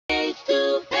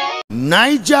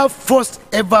Niger first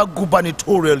ever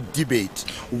gubernatorial debate.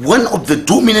 One of the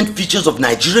dominant features of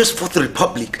Nigeria's Fourth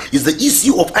Republic is the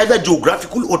issue of either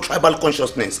geographical or tribal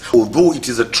consciousness. Although it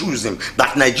is a truism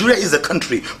that Nigeria is a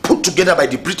country put together by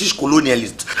the British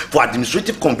colonialists for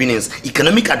administrative convenience,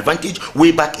 economic advantage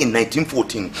way back in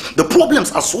 1914. The problems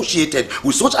associated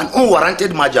with such an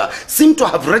unwarranted merger seem to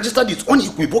have registered its own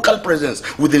equivocal presence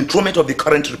with the enthronement of the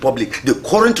current republic. The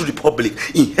current republic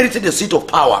inherited a seat of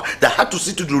power that had to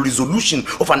see to the resolution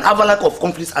of an avalanche of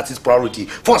conflicts as its priority.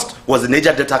 First was the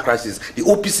Niger Delta crisis. The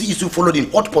OPC issue followed in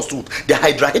hot pursuit. The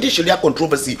Hydra-Hede Sharia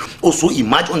controversy also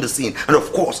emerged on the scene. And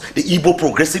of course, the Igbo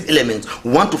progressive elements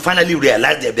want to finally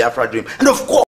realize their Biafra dream. And of course,